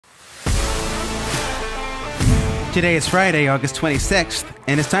Today is Friday, August 26th,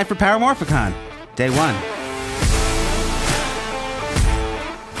 and it's time for Power Morphicon, Day 1.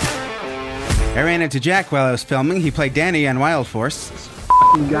 I ran into Jack while I was filming. He played Danny on Wild Force.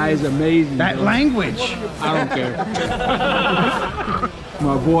 This guy's amazing. That language! I don't care.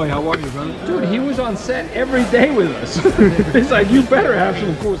 My boy, how are you, brother? Dude, he was on set every day with us. He's like, you better have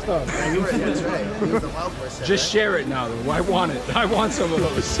some cool stuff. That's right. Just share it now, though. I want it. I want some of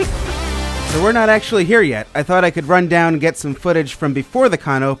those. So we're not actually here yet. I thought I could run down and get some footage from before the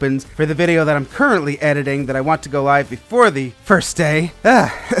con opens for the video that I'm currently editing that I want to go live before the first day.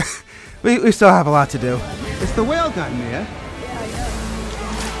 We still have a lot to do. It's the whale gun, Mia.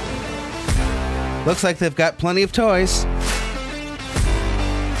 Looks like they've got plenty of toys.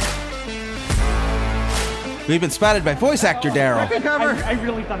 We've been spotted by voice actor Daryl. I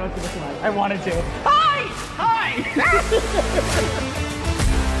really thought I was going to fly. I wanted to. Hi! Hi!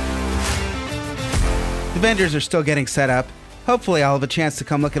 The vendors are still getting set up. Hopefully I'll have a chance to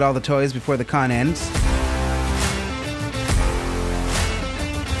come look at all the toys before the con ends.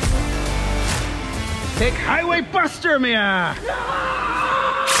 Take Highway Buster, Mia!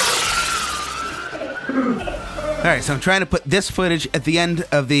 Alright, so I'm trying to put this footage at the end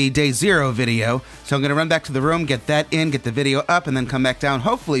of the Day 0 video. So I'm going to run back to the room, get that in, get the video up, and then come back down,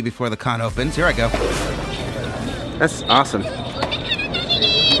 hopefully before the con opens. Here I go. That's awesome.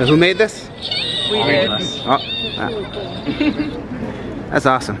 So who made this? We did. Oh, that's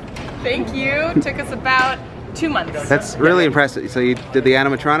awesome. Thank you. Took us about 2 months. That's really impressive. So you did the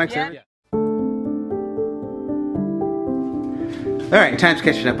animatronics? Yeah. There? Alright, time's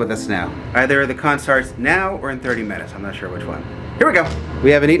catching up with us now. Either the con starts now or in 30 minutes. I'm not sure which one. Here we go.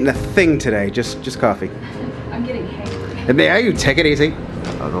 We haven't eaten a thing today, just coffee. I'm getting hangry. And there, you take it easy.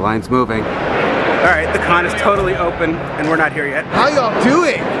 Oh, the line's moving. Alright, the con is totally open and we're not here yet. How y'all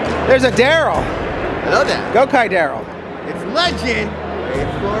doing? There's a Daryl. Hello there. Go Kai Daryl. It's legend. Wait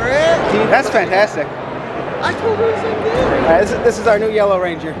for it. That's fantastic. I told her something. This is our new Yellow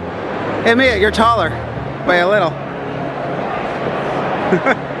Ranger. Hey Mia, you're taller by a little.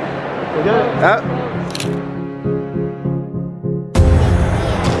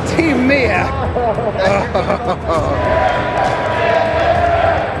 Team Mia.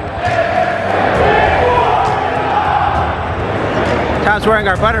 Tom's wearing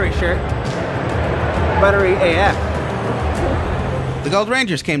our buttery shirt. Buttery AF. The Gold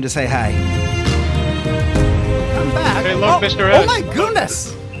Rangers came to say hi. I'm back. Hey, look, Mr. S. Oh my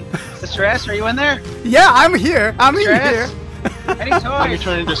goodness! Mr. S, are you in there? Yeah, I'm here. I'm in Mr. here. S? Any toys? I'm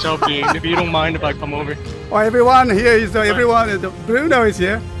returning to selfie. If you don't mind if I come over. Oh, everyone here is everyone. Bruno is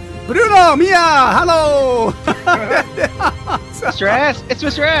here. Bruno, Mia, hello. Mr. S, it's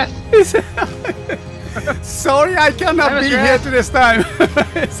Mr. S. Sorry, I cannot be here to this time.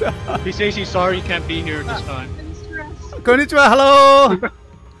 He says he's sorry he can't be here this time. Konnichiwa, hello.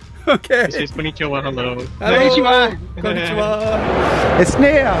 Okay. He says konnichiwa, hello. Konnichiwa. Konnichiwa. It's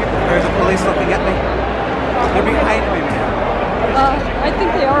Neil. There's the police looking at me. They're behind me, man. I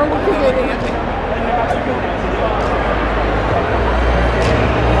think they are looking at me.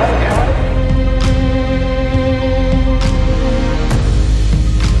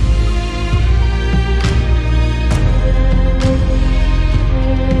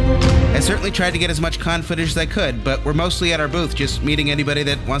 I certainly tried to get as much con footage as I could, but we're mostly at our booth just meeting anybody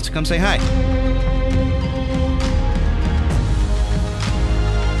that wants to come say hi.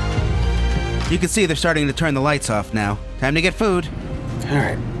 You can see they're starting to turn the lights off now. Time to get food.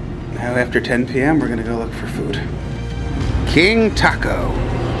 Alright, now after 10 p.m. we're gonna go look for food. King Taco.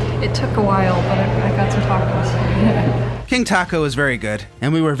 It took a while, but I got some tacos. King Taco is very good,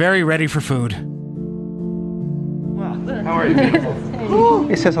 and we were very ready for food. How are you, beautiful?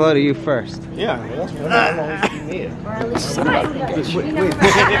 He says hello to you first. Yeah, that's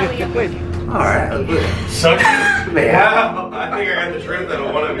Wait. Alright. So, yeah, I think I got the truth out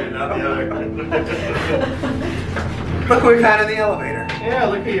of one of you, not the other. Look what we found in the elevator. Yeah,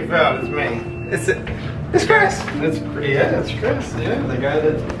 look who you found. It's me. It's Chris. That's pretty, yeah, that's Chris. Yeah, the guy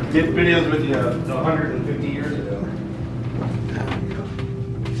that did videos with you 150 years ago.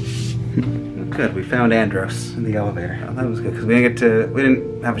 Good, we found Andros in the elevator. Oh, that was good because we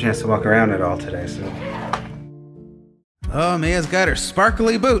didn't have a chance to walk around at all today. So. Oh, Mia's got her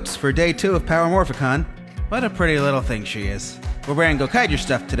sparkly boots for Day 2 of Power Morphicon. What a pretty little thing she is. We're wearing Gokaiger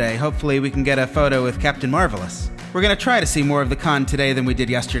stuff today. Hopefully we can get a photo with Captain Marvelous. We're gonna try to see more of the con today than we did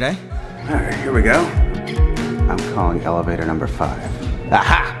yesterday. All right, here we go. I'm calling elevator number 5.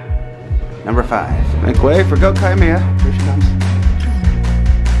 Aha! Number 5. Make way for Gokai Mia. Here she comes.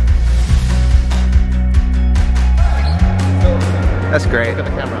 That's great. Look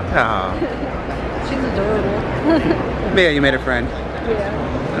at the camera. Oh. She's adorable. Mia, you made a friend.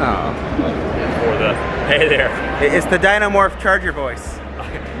 Yeah. Oh. Hey there. It's the Dynamorph Charger voice.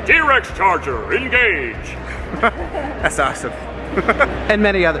 T-Rex Charger, engage! That's awesome. And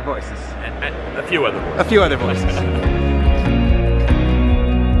many other voices. And a few other voices. A few other voices.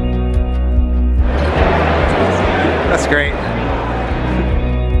 That's great.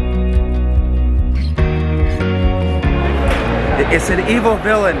 It's an evil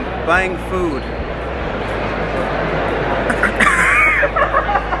villain buying food.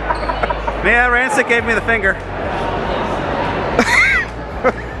 Mia Rancic gave me the finger.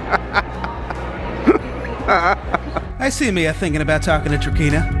 I see Mia thinking about talking to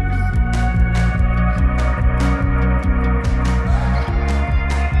Trakina.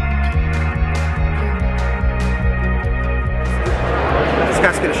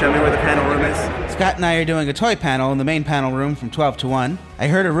 Scott's gonna show me where the panel room is. Scott and I are doing a toy panel in the main panel room from 12 to 1. I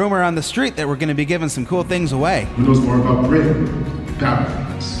heard a rumor on the street that we're gonna be giving some cool things away. Who knows more about Britain?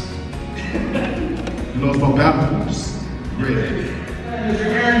 Battleboots. Who knows about Battleboots? Britain.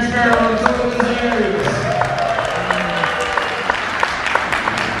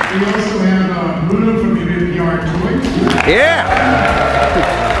 We also have Bruno from MMPRtoys. Yeah!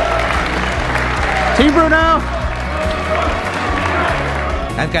 Team Bruno!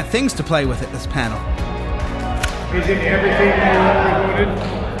 I've got things to play with at this panel. Is it everything you wanted?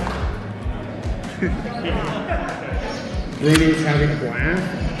 Ladies having a blast.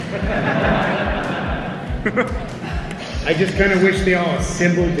 I just kind of wish they all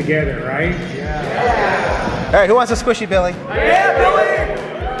assembled together, right? Yeah. All right, who wants a squishy Billy? Yeah, Billy!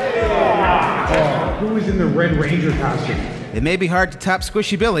 Oh, who was in the Red Ranger costume? It may be hard to top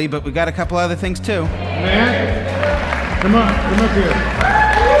Squishy Billy, but we got a couple other things too. Man, come up here.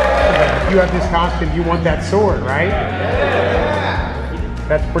 If you have this costume, you want that sword, right?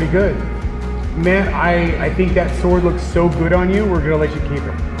 That's pretty good. Man, I think that sword looks so good on you, we're gonna let you keep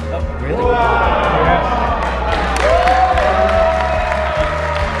it. Oh, really? Yes.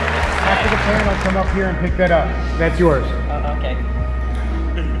 After the panel, I'll come up here and pick that up. That's yours. Okay.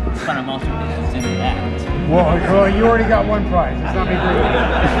 But I'm also interested in that. Well, you already got one prize. It's not big deal.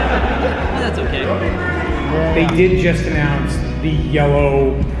 That's okay. Yeah. They did just announce the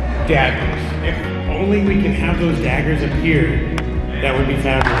yellow daggers. If only we can have those daggers appear, that would be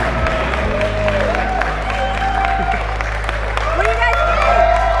fabulous. What are you guys doing?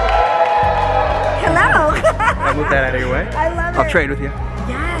 Hello. I'll move that out of your way. I love it. I'll trade with you.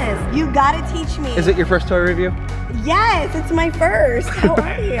 Yes, you gotta teach me. Is it your first toy review? Yes, it's my first. How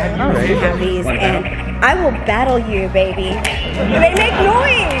are you? All right. These, and I will battle you, baby. They make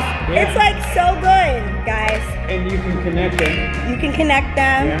noise. It's like so good, guys. And you can connect them. You can connect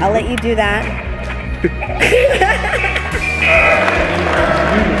them. Yeah. I'll let you do that.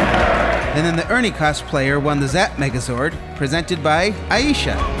 And then the Ernie cosplayer won the Zap Megazord, presented by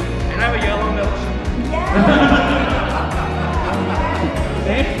Aisha. Can I have a yellow milk?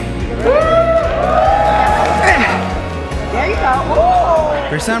 There you go. Ooh.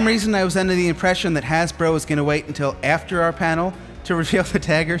 For some reason, I was under the impression that Hasbro was going to wait until after our panel to reveal the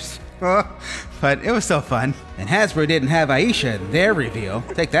daggers. But it was so fun. And Hasbro didn't have Aisha in their reveal.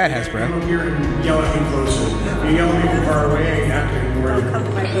 Take that, Hasbro. Come here and yell at me closer. If you yell at me from far away, I have to ignore you. Come to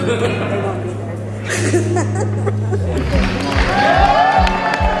my booth. They won't be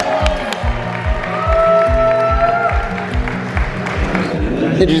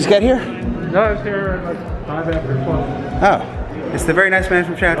there. Did you just get here? No, I was here at like 5 after 12. Oh, it's the very nice man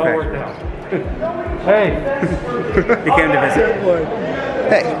from Shout Factory. Hey. He came to visit.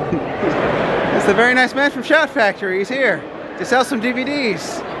 Hey, it's the very nice man from Shout Factory. He's here to sell some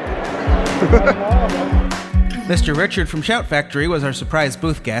DVDs. Mr. Richard from Shout Factory was our surprise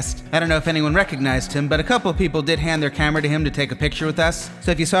booth guest. I don't know if anyone recognized him, but a couple people did hand their camera to him to take a picture with us.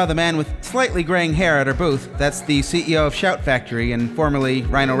 So if you saw the man with slightly graying hair at our booth, that's the CEO of Shout Factory and formerly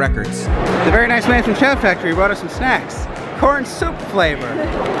Rhino Records. The very nice man from Shout Factory brought us some snacks. Corn soup flavor.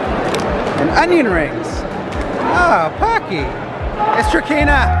 And onion rings. Oh, Pocky. It's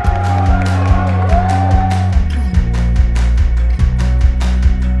Trakina.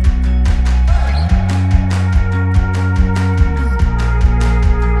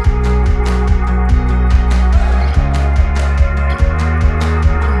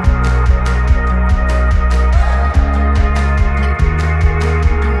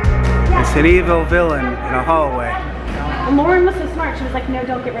 It's an evil villain in a hallway. Lauren was so smart. She was like, no,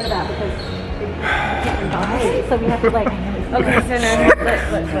 don't get rid of that because we can't rebuy. So we have to like, okay, so no,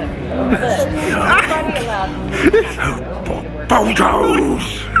 Photos!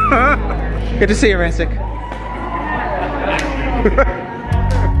 Good to see you, Rancic.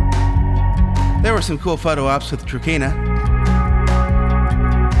 There were for some cool photo ops with Trukina.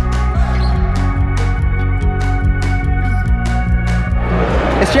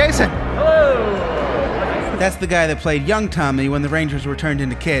 It's Jason. Hello. That's the guy that played young Tommy when the Rangers were turned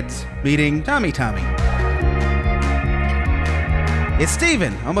into kids, meeting Tommy. It's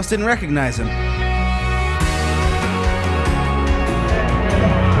Steven. Almost didn't recognize him.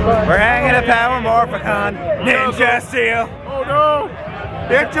 We're hanging at Power Morphicon. Ninja Steel. Oh no!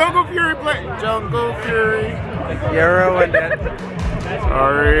 Yeah, Jungle Fury play. Jungle Fury. You ruined it.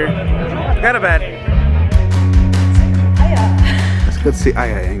 Sorry. Go to bed. It's good to see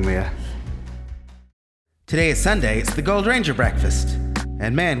Aya Angmea. Today is Sunday. It's the Gold Ranger breakfast.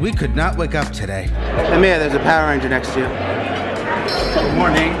 And man, we could not wake up today. Hey Mia, there's a Power Ranger next to you. Good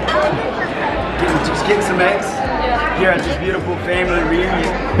morning. Just getting some eggs here at this beautiful family reunion.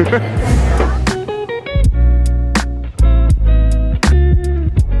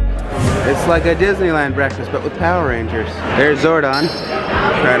 It's like a Disneyland breakfast, but with Power Rangers. There's Zordon,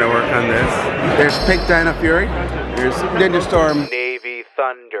 trying to work on this. There's Pink Dino Fury. There's Ninja Storm. Navy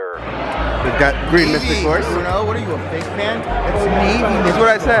Thunder. We've got Green Mystic Force. Bruno, what are you, a fake fan? It's Navy. That's what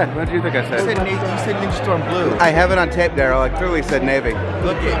I said. What did you think I said? You said Ninja Storm Blue. I have it on tape, Daryl. I clearly said Navy.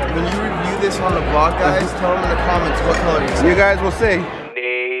 Look, when you review this on the vlog, guys, tell them in the comments what color you said. You guys will see.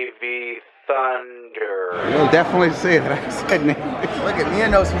 Navy Thunder. You'll definitely see that I said Navy. Look at Mia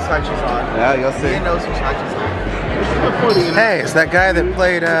knows whose side she's on. Yeah, you'll see. Mia knows whose side she's on. Hey, it's that guy that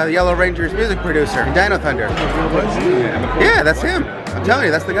played the Yellow Ranger's music producer in Dino Thunder. Yeah, that's him. I'm telling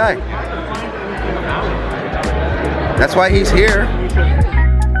you, that's the guy. That's why he's here.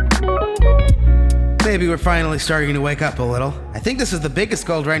 Maybe we're finally starting to wake up a little. I think this is the biggest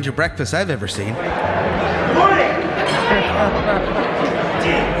Gold Ranger breakfast I've ever seen. Good morning.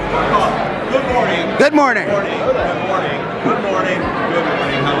 Good morning. Good morning. Good morning. Good morning. Good morning. Good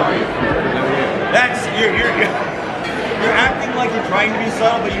morning. How are you? That's you're acting like you're trying to be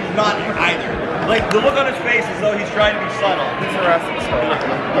subtle, but you're not either. Like the look on his face is though he's trying to be subtle. He's a wrestling star.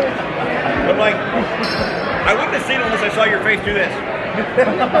 But like, I wouldn't have seen it unless I saw your face do this.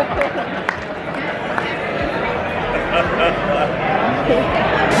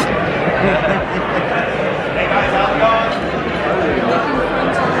 Hey guys, how's it going?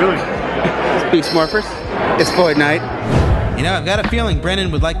 Really? It's Beast Morphers. It's Void Knight. You know, I've got a feeling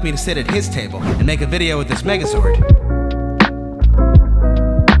Brennan would like me to sit at his table and make a video with this Megazord.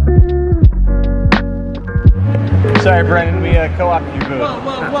 Sorry, Brennan, we co-opted your booth.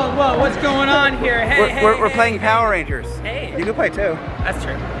 Whoa, what's going on here? Hey, We're playing Power Rangers. Hey. You can play too. That's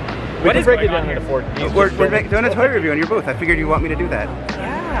true. What is going on here? We're doing a toy review in your booth. I figured you want me to do that.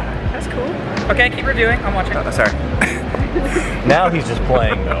 Yeah, that's cool. Okay, keep reviewing. I'm watching. Sorry. Now he's just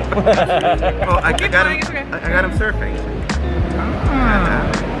playing, though. Well, I got him surfing.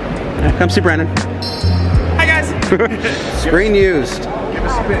 Come see Brennan. Hi, guys. Screen used. Give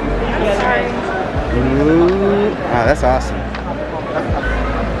us a spin. Sorry. Ooh. Wow, that's awesome.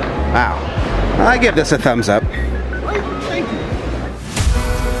 Wow. Well, I give this a thumbs up. Thank you.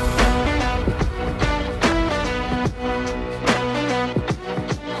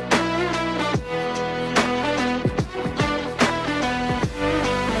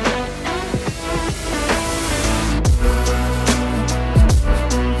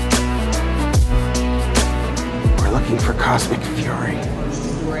 We're looking for Cosmic Fury.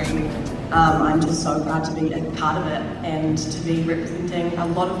 I'm just so proud to be a part of it and to be representing a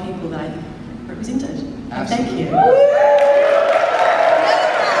lot of people that I represented. Thank you.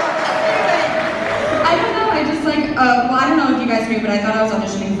 I don't know, I just like, well, I don't know if you guys knew, but I thought I was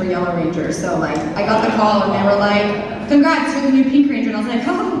auditioning for Yellow Ranger, so like, I got the call and they were like, congrats, you're the new Pink Ranger, and I was like,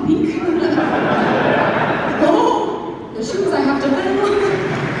 oh, Pink? Oh, the shoes I have to fill. You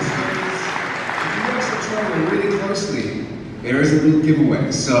guys are traveling really closely. There is a little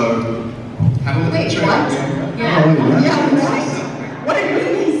giveaway, so have a look at the trailer. What? Yeah. Oh, Yeah, what? What are you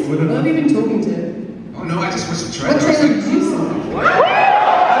doing? Who have you been talking to? Oh no, I just watched the trailer. What trailer did you see?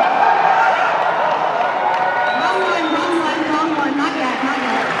 Wrong one, not yet.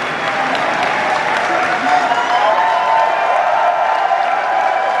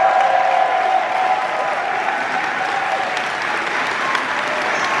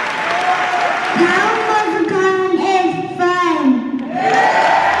 How Morphicon is fun.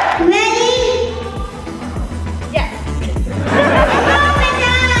 Ready? Yes.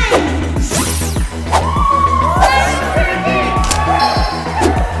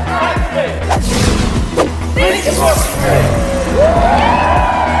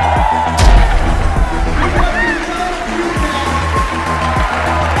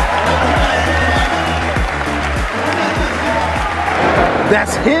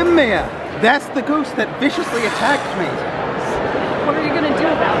 That's him, Mia. That's the goose that viciously attacked me. What are you gonna do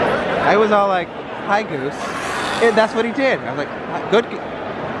about it? I was all like, hi goose. And that's what he did. I was like, good.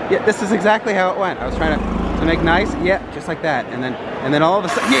 Yeah, this is exactly how it went. I was trying to make nice. Yeah, just like that. And then all of a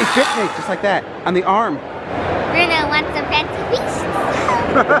sudden, yeah, he bit me just like that on the arm. Bruno wants some fancy feast.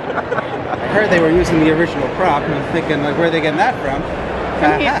 I heard they were using the original prop, and I'm thinking, like, where are they getting that from?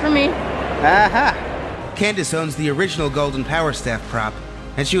 From me. Aha! Candace owns the original Golden Power Staff prop,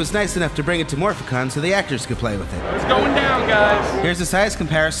 and she was nice enough to bring it to Morphicon so the actors could play with it. It's going down, guys. Here's a size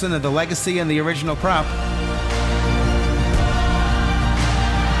comparison of the Legacy and the original prop.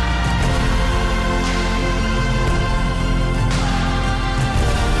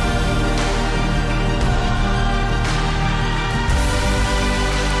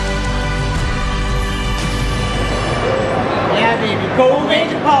 Golden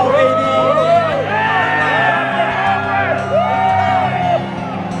Ranger power, baby!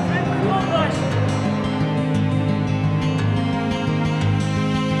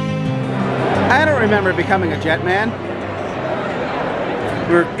 I don't remember becoming a Jetman.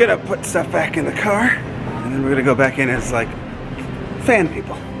 We're gonna put stuff back in the car, and then we're gonna go back in as, like, fan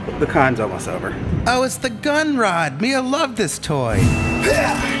people. The con's almost over. Oh, it's the gun rod. Mia loved this toy.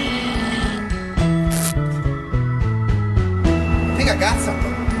 I think I got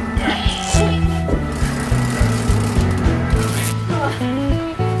something.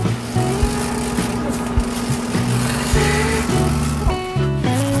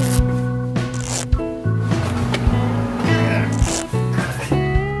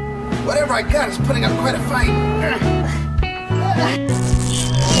 Whatever I got is putting up quite a fight.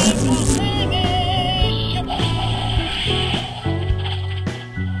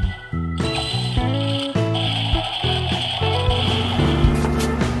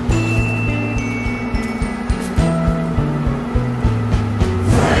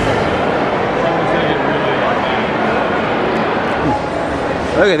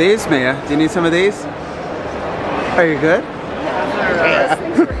 Look at these, Mia. Do you need some of these? Are you good? Those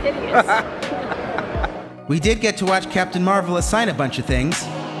things were hideous. We did get to watch Captain Marvelous sign a bunch of things.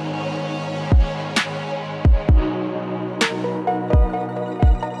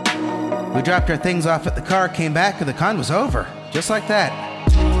 We dropped our things off at the car, came back, and the con was over. Just like that.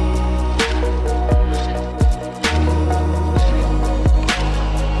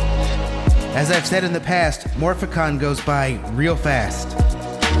 As I've said in the past, Morphicon goes by real fast.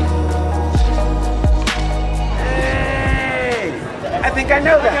 Hey! I think I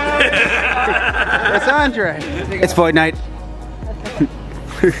know that. It's Andre. It's Void Night.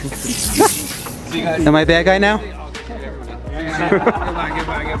 Am I a bad guy now?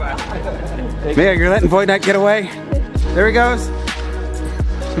 Mia, you're letting Void Night get away? There he goes.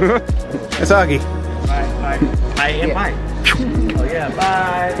 It's Augie. Bye. Oh yeah,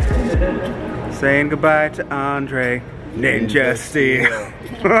 bye. Saying goodbye to Andre, Ninja Steel.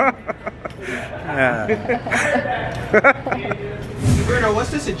 Bruno, what's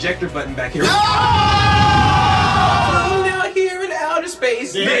this ejector button back here? Oh! I'm out here in outer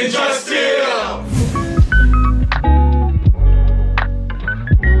space. Ninja Steel!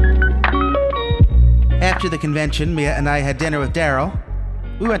 After the convention, Mia and I had dinner with Daryl.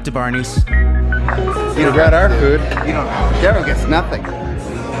 We went to Barney's. You got our food. You don't. Daryl gets nothing.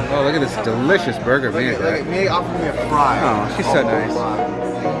 Oh, look at this delicious burger Mia got. Mia offered me a fry. Oh, she's so nice.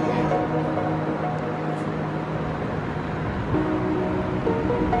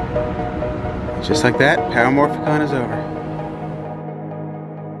 Just like that, Power Morphicon is over.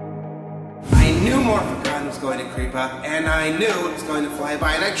 I knew Morphicon was going to creep up, and I knew it was going to fly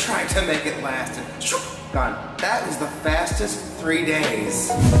by, and I tried to make it last, and shoop, gone. That was the fastest 3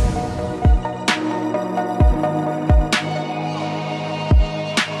 days.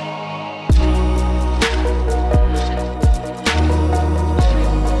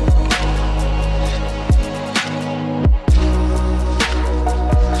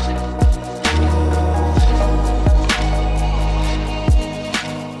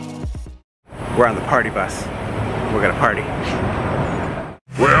 We're on the party bus. We're gonna party.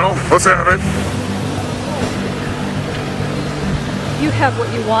 Well, let's have it. You have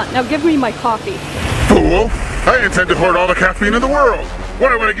what you want. Now give me my coffee. Fool! I intend to hoard all the caffeine in the world.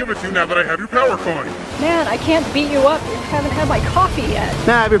 What am I to give it to you now that I have your power coin? Man, I can't beat you up. You haven't had my coffee yet.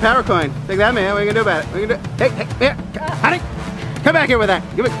 Nah, I have your power coin. Take that, man. What are you gonna do about it? What are you gonna do? Hey, here. Honey, come back here with that.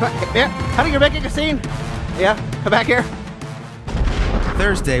 Give it. Yeah, honey, you're making a scene. Yeah, come back here.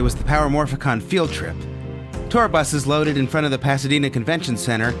 Thursday was the Power Morphicon field trip. Tour buses loaded in front of the Pasadena Convention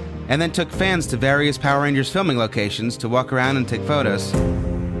Center and then took fans to various Power Rangers filming locations to walk around and take photos.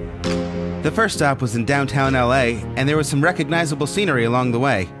 The first stop was in downtown LA, and there was some recognizable scenery along the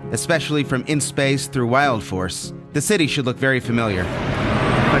way, especially from In Space through Wild Force. The city should look very familiar.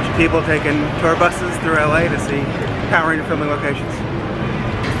 A bunch of people taking tour buses through LA to see Power Ranger filming locations.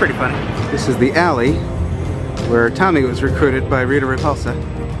 It's pretty funny. This is the alley where Tommy was recruited by Rita Repulsa.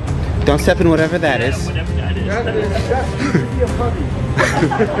 Don't step in whatever that is.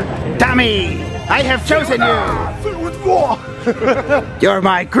 Tommy, I have chosen you! You're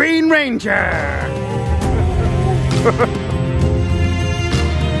my Green Ranger!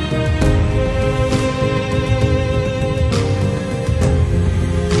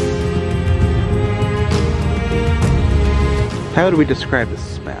 How would we describe the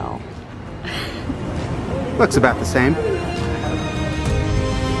smell? Looks about the same.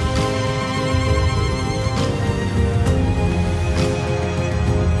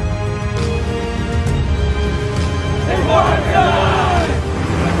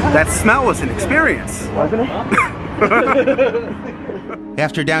 That smell was an experience, wasn't it?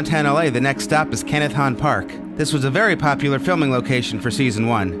 After downtown LA, the next stop is Kenneth Hahn Park. This was a very popular filming location for season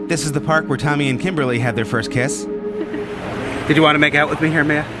 1. This is the park where Tommy and Kimberly had their first kiss. Did you want to make out with me here,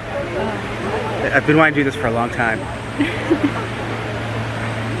 Mia? I've been wanting to do this for a long time.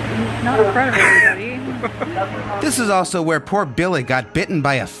 Not in front of everybody. This is also where poor Billy got bitten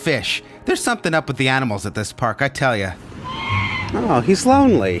by a fish. There's something up with the animals at this park, I tell ya. Oh, he's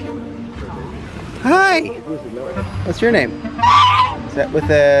lonely. Hi! What's your name? Is that with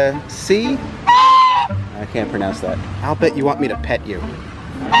a C? I can't pronounce that. I'll bet you want me to pet you.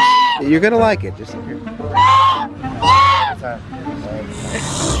 You're gonna like it, just here.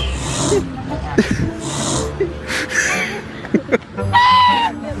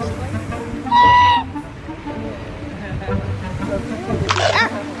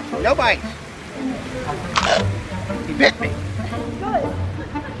 No bite. He bit me.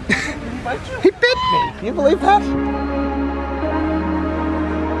 He bit me. Can you believe that?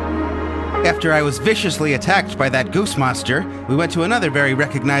 After I was viciously attacked by that goose monster, we went to another very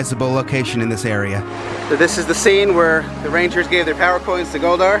recognizable location in this area. So this is the scene where the Rangers gave their power coins to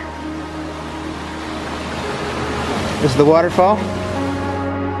Goldar. This is the waterfall.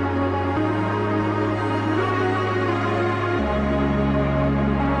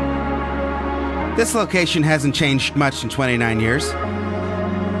 This location hasn't changed much in 29 years.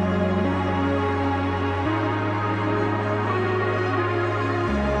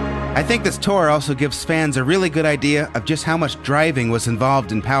 I think this tour also gives fans a really good idea of just how much driving was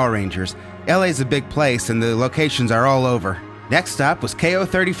involved in Power Rangers. LA's a big place and the locations are all over. Next stop was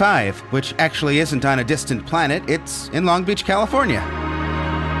KO-35, which actually isn't on a distant planet, it's in Long Beach, California.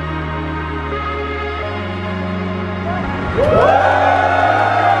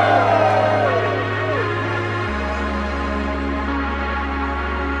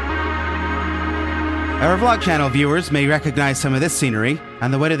 Our vlog channel viewers may recognize some of this scenery. On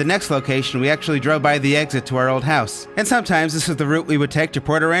the way to the next location, we actually drove by the exit to our old house. And sometimes this is the route we would take to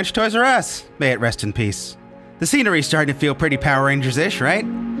PMMPRtoys R Us. May it rest in peace. The scenery's starting to feel pretty Power Rangers-ish, right?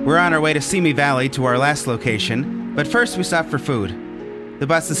 We're on our way to Simi Valley to our last location, but first we stopped for food. The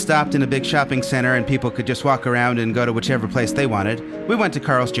buses stopped in a big shopping center and people could just walk around and go to whichever place they wanted. We went to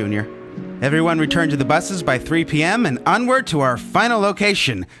Carl's Jr. Everyone returned to the buses by 3 p.m. and onward to our final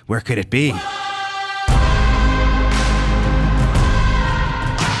location. Where could it be?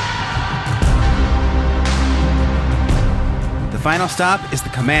 The final stop is the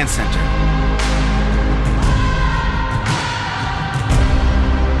command center.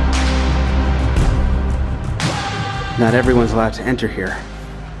 Not everyone's allowed to enter here,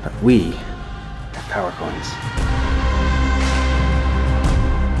 but we have power coins.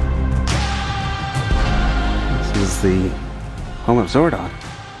 This is the home of Zordon.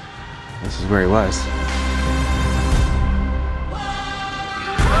 This is where he was.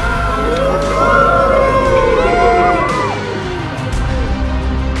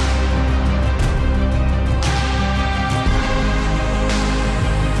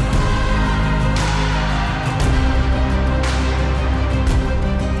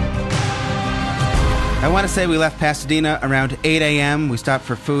 I want to say we left Pasadena around 8 a.m. We stopped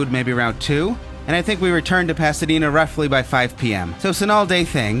for food maybe around 2. And I think we returned to Pasadena roughly by 5 p.m. So it's an all-day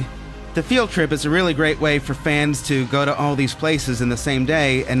thing. The field trip is a really great way for fans to go to all these places in the same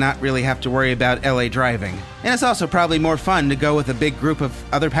day and not really have to worry about LA driving. And it's also probably more fun to go with a big group of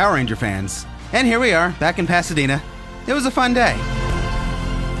other Power Ranger fans. And here we are, back in Pasadena. It was a fun day.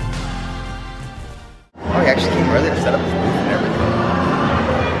 Oh, he actually came early to set up his booth and everything.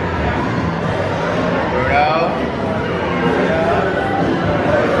 Bruno.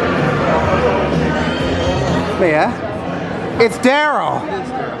 Mia, it's Daryl.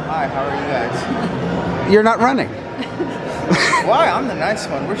 Hi, how are you guys? You're not running. Why? I'm the nice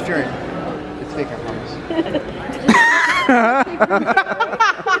one. We're steering. It's fake, I promise.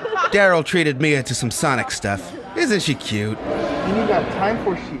 Daryl treated Mia to some Sonic stuff. Isn't she cute? You need that time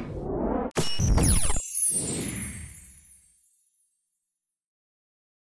for sheet.